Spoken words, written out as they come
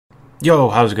Yo,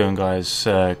 how's it going, guys?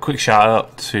 Quick shout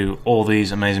out to all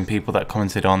these amazing people that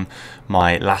commented on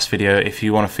my last video. If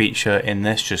you want to feature in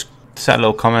this, just set a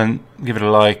little comment, give it a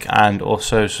like, and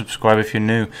also subscribe if you're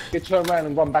new. You turn around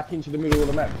and run back into the middle of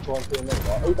the map to try and kill them.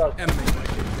 Right? Who does?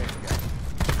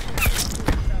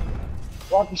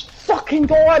 Right, this fucking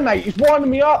guy, mate, he's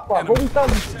winding me up, bro. All he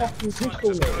does is fucking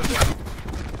pistol me.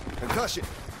 Concussion.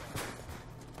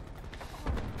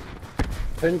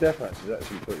 10 deathmatches is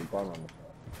actually pretty fun on the side.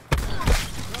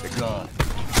 They're gone.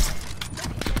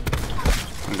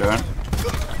 I'm going.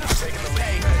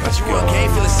 Let's go.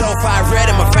 Feeling so fire red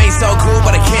and my face so cool,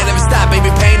 but I can't ever stop,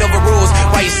 baby. Pain over rules.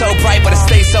 Why you so bright, but I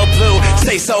stay so blue,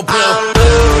 stay so blue.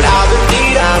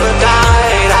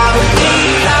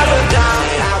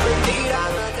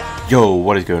 Yo,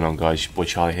 what is going on, guys? Your boy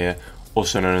Charlie here,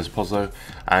 also known as Pozzo,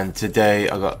 and today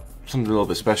I got something a little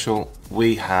bit special.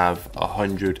 We have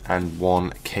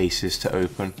 101 cases to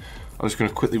open. I'm just going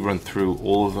to quickly run through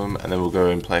all of them and then we'll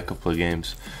go and play a couple of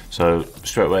games. So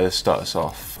straight away, let's start us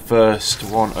off. First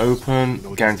one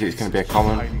open, guarantee it's going to be a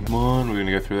common one. We're going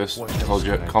to go through this. Told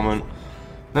you, common.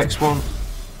 Next one.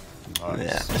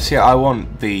 Yeah. See, I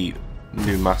want the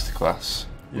new masterclass.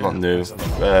 Not new,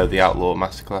 the outlaw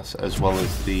masterclass, as well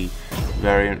as the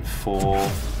variant for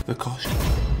the costume.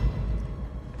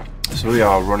 So we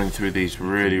are running through these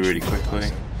really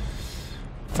quickly.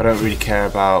 I don't really care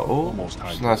about, it's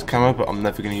a nice camo, but I'm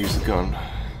never going to use the gun.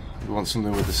 We want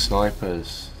something with the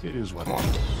snipers. Come on.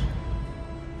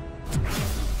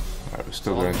 Alright, we're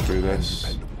still going through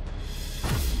this.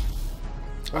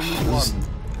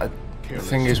 The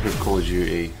thing is with Call of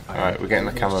Duty, alright, we're getting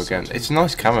the camo again. It's a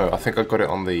nice camo. I think I got it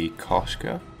on the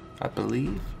Koshka, I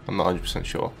believe. I'm not 100%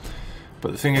 sure.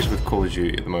 But the thing is with Call of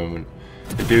Duty at the moment,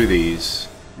 they do these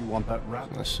in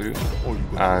a suit,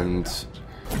 and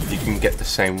you can get the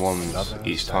same ones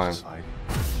each time.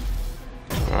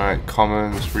 Alright,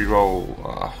 commons, reroll.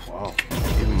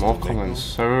 Even more commons.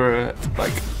 So we're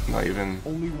like not even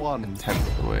a tenth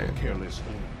of the way in.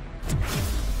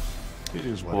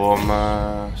 War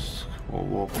mask,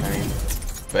 war paint.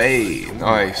 Hey,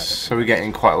 nice. So we're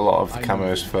getting quite a lot of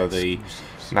camos for the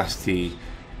nasty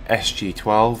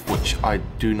SG12, which I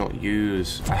do not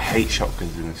use. I hate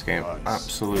shotguns in this game.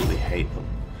 Absolutely hate them.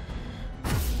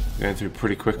 Going through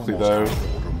pretty quickly though.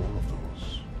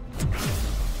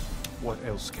 What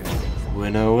else can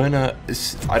Winner.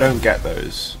 I don't get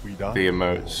those. The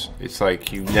emotes. It's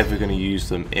like you're never going to use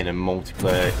them in a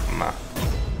multiplayer map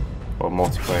or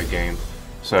multiplayer game.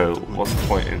 So what's the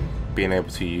point in being able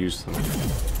to use them?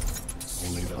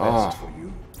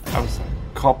 That was a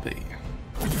copy.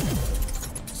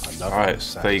 Alright,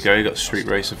 so there you go. You got Street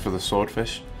Racer for the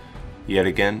swordfish. Yet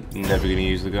again, never going to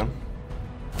use the gun.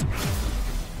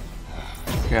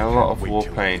 Yeah, a lot of war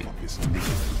paint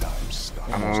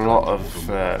and a lot of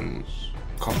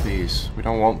copies. We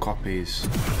don't want copies.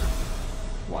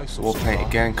 War paint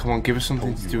again. Come on, give us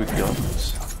something to do with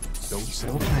guns.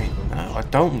 War paint. No, I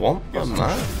don't want them.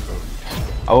 No.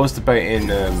 I was debating.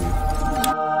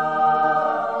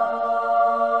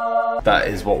 That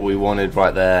is what we wanted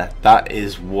right there. That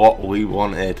is what we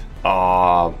wanted.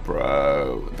 Ah,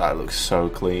 bro, that looks so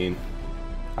clean.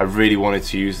 I really wanted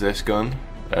to use this gun.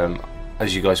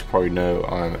 As you guys probably know,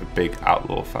 I'm a big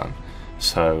outlaw fan,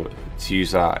 so to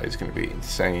use that is going to be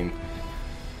insane.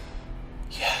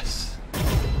 Yes.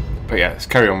 But yeah, let's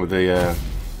carry on with the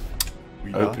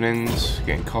openings.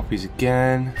 Getting copies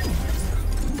again.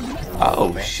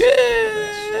 Oh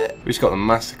shit! We just got the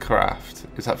Mastercraft.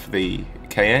 Is that for the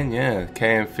KN? Yeah,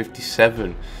 KN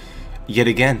 57. Yet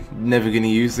again, never going to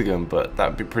use the gun, but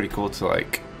that'd be pretty cool to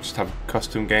like just have a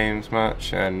custom games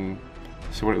match and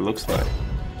see what it looks like.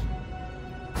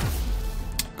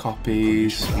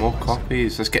 Copies, more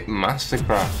copies. Let's get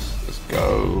Mastercrafts. Let's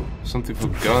go. Something for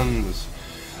guns.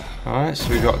 Alright, so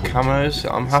we got camos.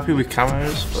 I'm happy with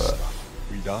camos, but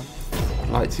I'd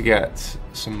like to get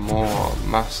some more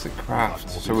Mastercrafts.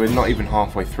 So we're not even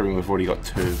halfway through and we've already got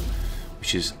 2,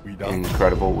 which is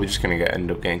incredible. We're just going to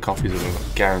end up getting copies of them,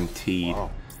 guaranteed.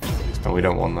 And we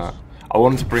don't want that. I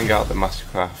wanted to bring out the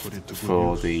Mastercraft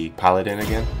for the Paladin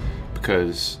again,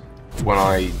 because when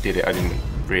I did it, I didn't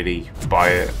really buy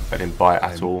it. I didn't buy it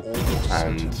at all,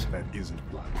 and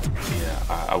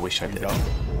yeah, I wish I did.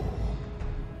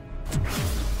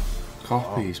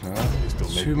 Copies, man.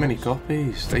 Too many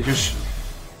copies. They just,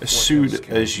 as soon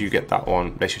as you get that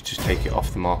one, they should just take it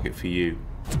off the market for you.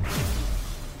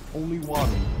 Only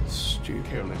one.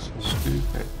 Stupid.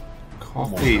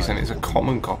 Copies, and it's a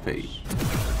common copy.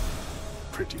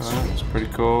 That's pretty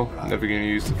cool. Never gonna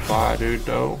use the fire dude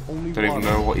though. Don't even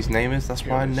know what his name is. That's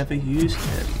why I never used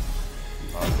him.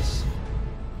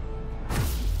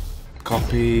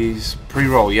 copies.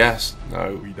 Pre-roll, yes.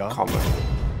 No. We done? Common.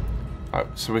 Alright,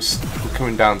 so we're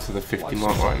coming down to the 50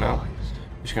 mark right now.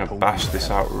 I'm just gonna bash this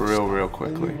out real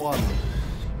quickly.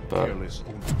 But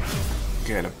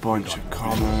getting a bunch of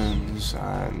commons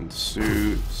and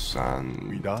suits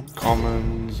and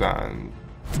commons and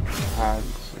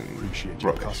tags and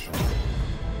rubbish.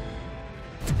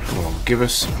 Come on, give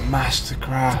us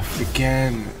Mastercraft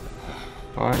again.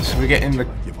 Alright, so we're getting the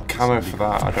camo for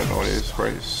that. I don't know what it is.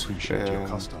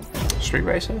 Street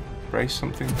Racer? Race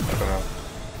something? I don't know.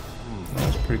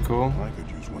 That's pretty cool. I could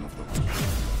use one of those.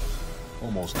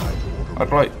 Almost time to order.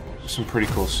 I'd like some pretty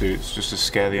cool suits just to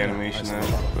scare the animation there.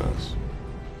 But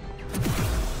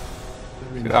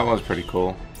see, that one's pretty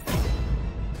cool.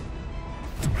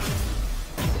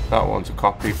 That one's a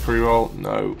copy. Pre-roll?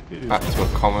 No. Back to a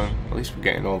common. At least we're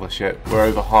getting all the shit. We're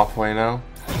over halfway now.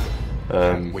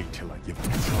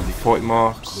 40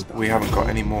 marks. We haven't got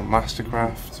any more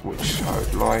Mastercraft, which I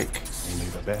would like.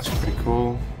 That's pretty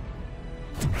cool.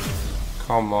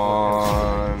 Come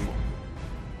on.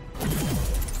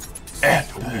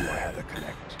 Epic.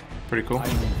 Pretty cool.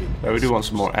 Yeah, we do want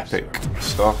some more epic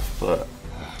stuff, but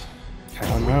I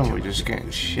don't know, we're just getting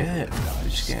shit. We're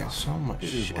just getting so much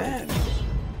shit. At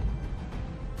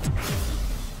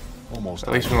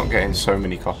least we're not getting so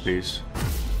many copies.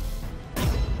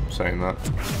 Saying that.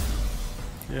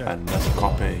 And that's a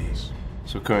copy.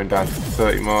 So we're coming down to the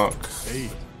 30 mark.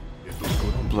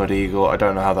 Blood Eagle, I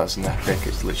don't know how that's an epic,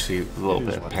 it's literally a little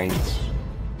bit of paint.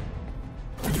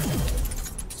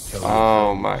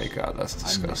 Oh my god, that's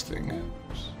disgusting.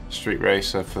 Street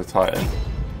Racer for the Titan.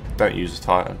 Don't use the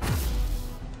Titan.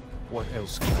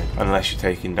 Unless you're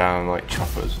taking down like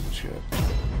choppers and shit.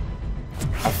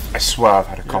 I swear I've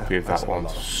had a copy of that one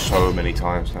so many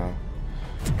times now.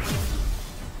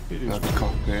 Another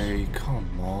copy,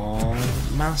 come on.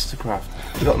 Mastercraft.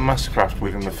 We got the Mastercraft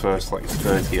within the first like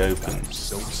 30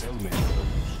 opens.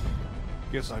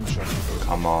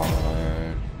 Come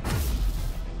on.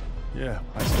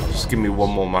 Just give me one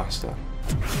more master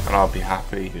and I'll be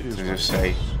happy to just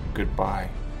say goodbye.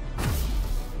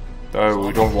 Though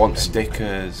we don't want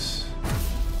stickers.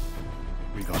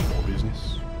 We got more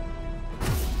business.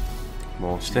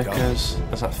 More stickers.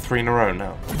 That's like 3 in a row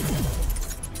now.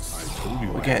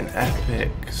 We're getting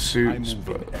epic suits,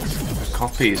 but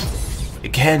copies.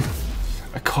 Again,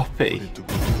 a copy.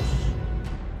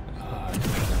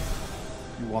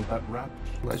 You want that wrap?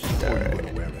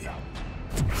 Legendary.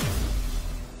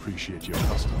 Appreciate your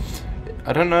custom.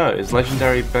 I don't know, is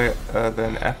Legendary better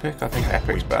than Epic? I think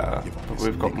Epic's better, but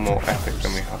we've got more Epic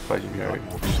than we have Legendary,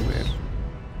 which is weird.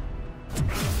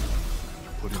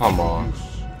 Come on.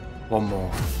 One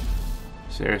more.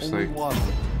 Seriously.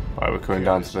 Alright, we're coming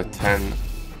down to the 10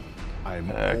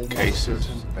 cases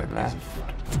left.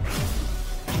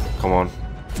 Come on.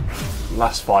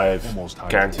 Last 5.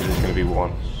 Guaranteed there's going to be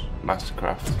one.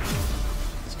 Mastercraft.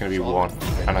 It's going to be one.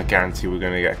 And I guarantee we're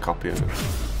going to get a copy of it.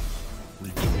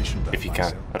 If you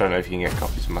can. I don't know if you can get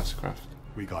copies of Mastercraft.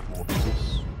 We got more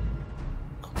business.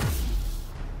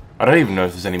 I don't even know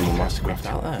if there's any more Mastercraft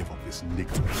out there.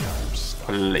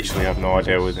 I literally have no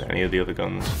idea with any of the other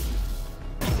guns.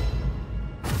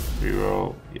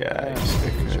 Reroll, yeah,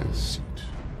 stickers.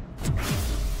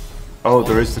 Oh,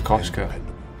 there is the Koshka.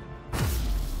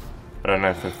 I don't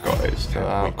know if they've got it still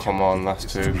out. Come on, last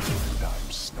 2.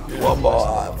 One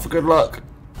more, for good luck.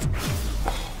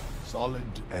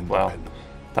 Well,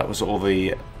 that was all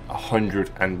the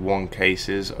 101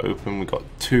 cases open. We got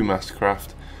 2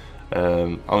 Mastercraft.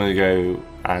 I'm going to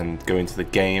go into the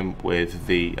game with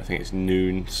the, I think it's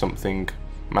noon something,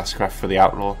 Mastercraft for the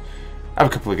Outlaw. Have a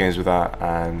couple of games with that,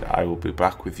 and I will be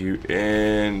back with you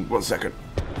in 1 second.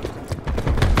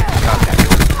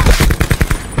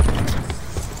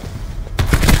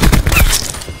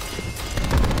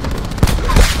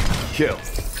 Kill.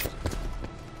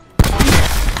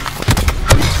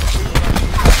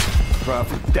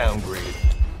 Profit downgrade.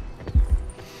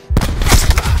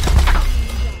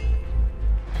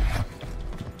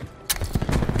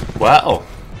 Well,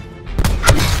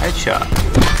 headshot,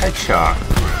 headshot,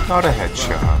 not a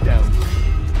headshot.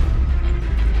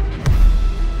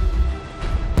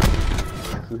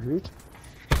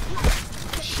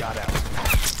 Shot out.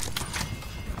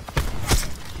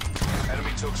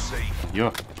 Enemy took C.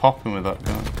 You're popping with that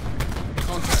gun.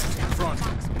 Contact in front.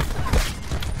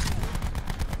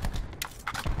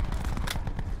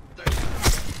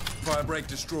 Fire break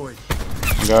destroyed.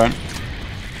 I'm going.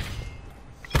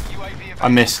 I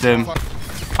missed him.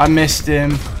 I missed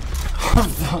him. I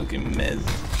fucking missed.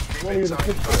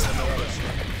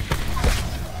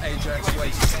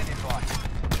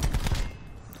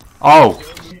 Oh!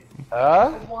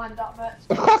 Huh? Wind up, but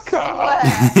Fuck off.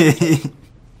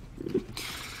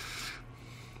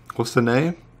 What's the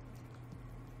name?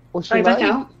 What's Sorry, your back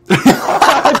name? out.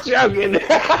 I'm joking.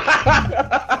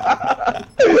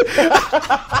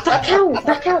 Back out,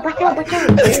 back out, back out, back out.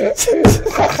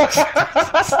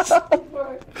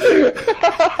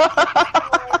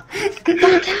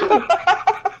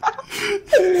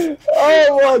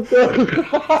 Oh my god.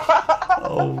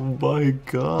 Oh my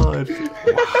god.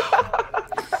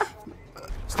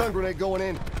 Stun grenade going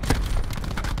in.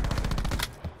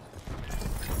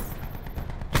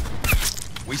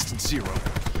 Wasted 0.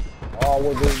 Oh,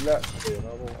 we're doing that.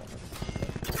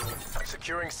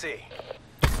 Securing C.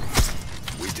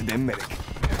 Wasted their medic.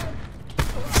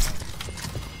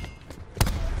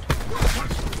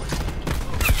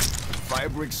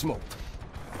 Firebreak smoked.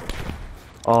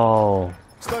 Oh.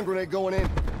 Stun grenade going in.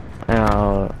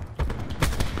 Yeah.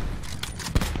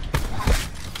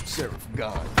 Seraph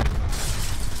gone.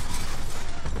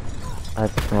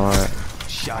 That's smart.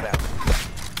 Shot out.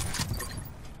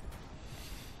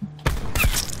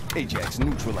 Ajax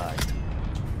neutralized.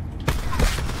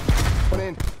 One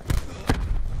in.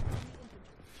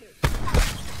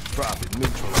 Prophet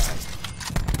neutralized.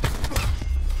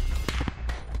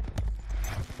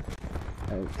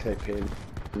 Okay, pin.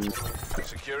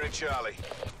 Securing Charlie.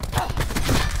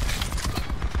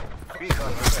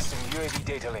 Recon requesting UAV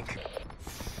data link.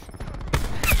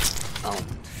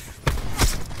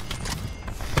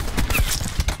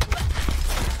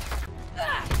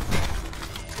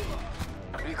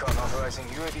 Recon authorizing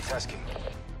UAV tasking.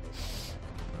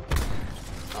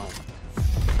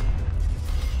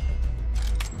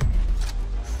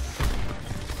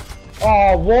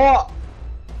 Oh, what?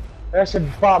 That's a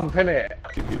bump, innit?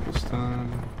 Keep people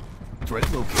stunned.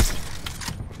 Threat located.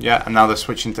 Yeah, and now they're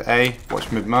switching to A.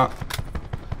 Watch mid-map.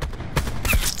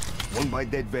 One by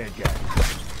dead bad guy.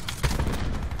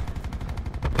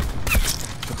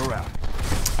 Took her out.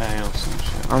 A or some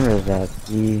shit. I'm just at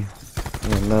E in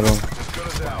the middle. As good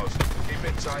as ours. Keep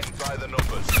it tight by the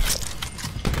numbers.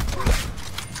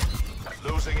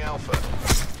 Losing Alpha.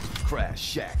 Crash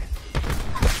shack.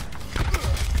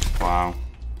 Wow.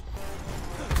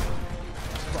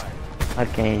 I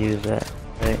can't use that.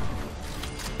 Right?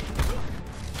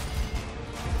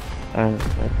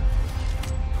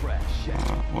 Crash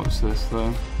shack. What's this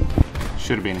though?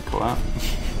 Should have been a call out.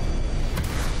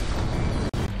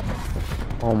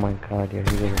 Oh my god, yeah,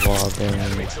 he just walled in.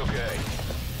 Enemy took A.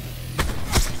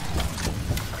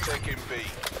 Taking B.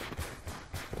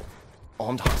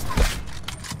 Armed hostile.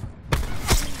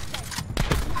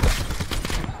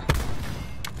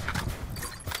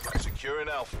 Securing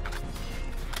Alpha.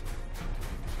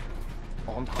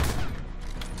 Armed hostile.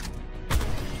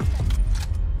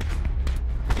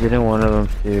 Didn't one of them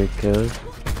see your kills?